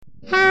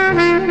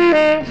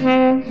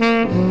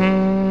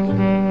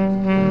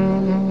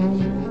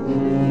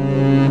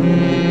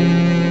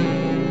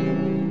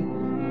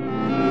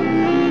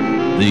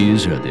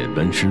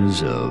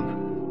adventures of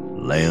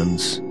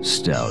Lance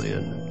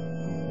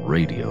Stallion,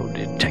 radio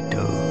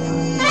detective.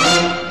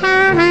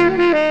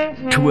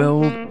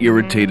 12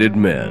 Irritated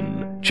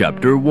Men,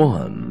 Chapter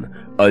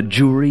 1, A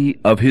Jury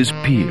of His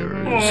Peers.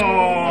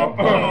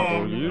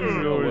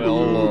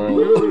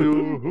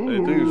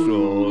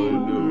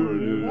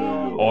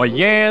 Oh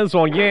yes,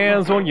 oh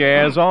yes, oh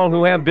yes, all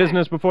who have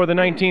business before the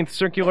 19th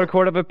Circular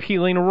Court of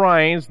Appealing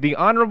rise. The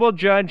Honorable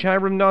Judge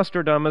Hiram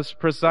Nostradamus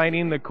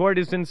presiding. The court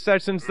is in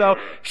session, so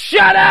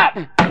shut up!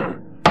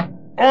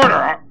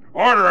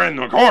 Order in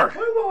the court!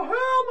 Where the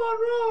hell,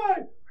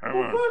 Monroy?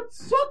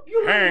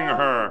 Hang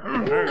her.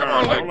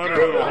 Don't let her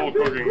do the whole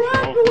cooking.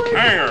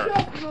 Hang her.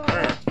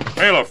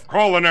 Bailiff,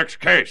 call the next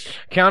case.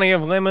 County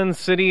of Lemon,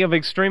 City of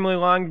Extremely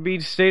Long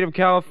Beach, State of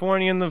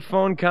California, and the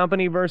Phone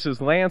Company versus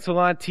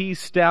Lancelot T.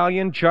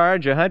 Stallion.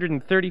 Charge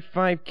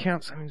 135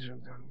 counts.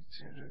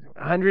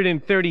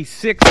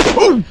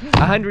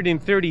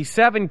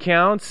 137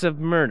 counts of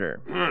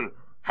murder.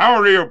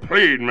 How do you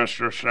plead,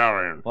 Mr.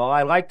 Stallion? Well,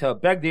 I'd like to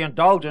beg the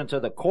indulgence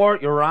of the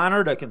court, Your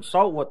Honor, to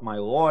consult with my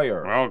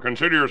lawyer. Well,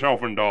 consider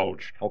yourself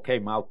indulged. Okay,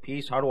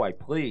 mouthpiece, how do I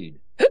plead?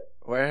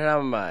 Where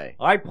am I?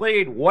 I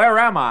plead, where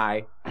am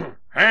I?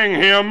 Hang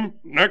him.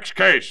 Next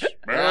case.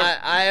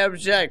 I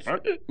object.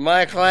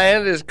 My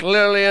client is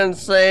clearly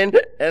insane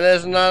and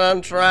is not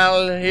on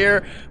trial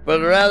here,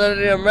 but rather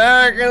the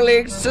American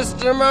League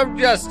system of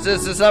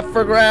justice is up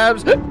for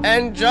grabs,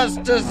 and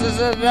justice is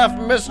a deaf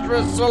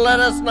mistress, so let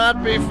us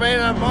not be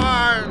faint of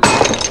heart.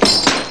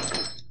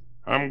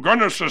 I'm going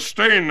to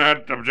sustain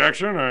that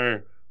objection. I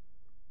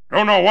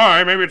don't know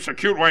why. Maybe it's the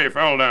cute way he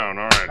fell down.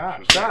 All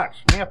right. Doc,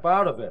 snap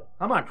out of it.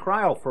 I'm on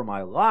trial for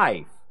my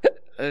life.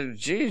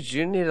 Geez,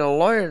 you need a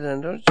lawyer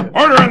then, don't you?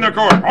 Order in the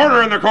court!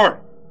 Order in the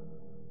court!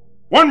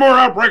 One more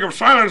outbreak of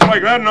silence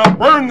like that and I'll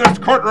burn this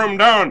courtroom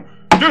down!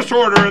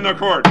 Disorder in the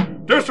court!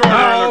 Disorder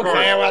in the court!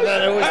 Okay, well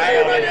then who's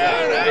I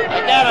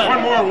got it.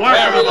 One more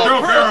lack of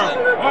joke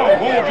here. I'll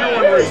hold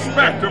you in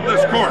respect of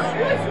this court.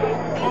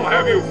 I'll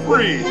have you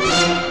free.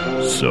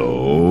 So,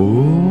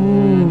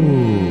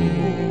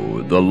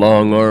 the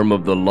long arm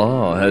of the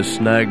law has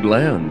snagged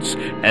Lance,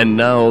 and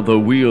now the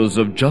wheels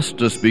of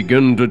justice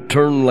begin to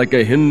turn like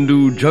a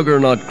Hindu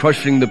juggernaut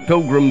crushing the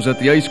pilgrims at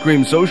the ice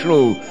cream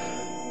social.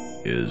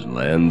 Is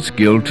Lance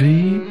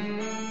guilty?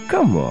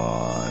 Come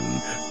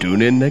on.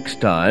 Tune in next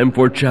time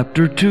for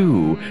Chapter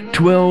 2,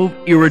 12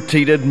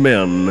 Irritated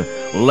Men,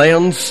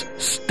 Lance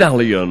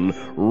Stallion,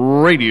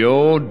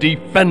 Radio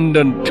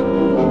Defendant.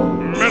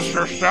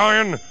 Mr.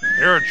 Stallion,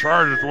 you're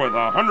charged with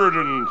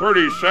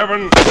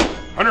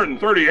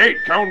 138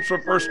 counts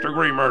of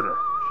first-degree murder.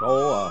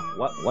 So,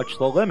 what's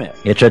the limit?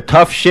 It's a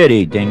tough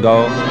city,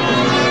 Dingo.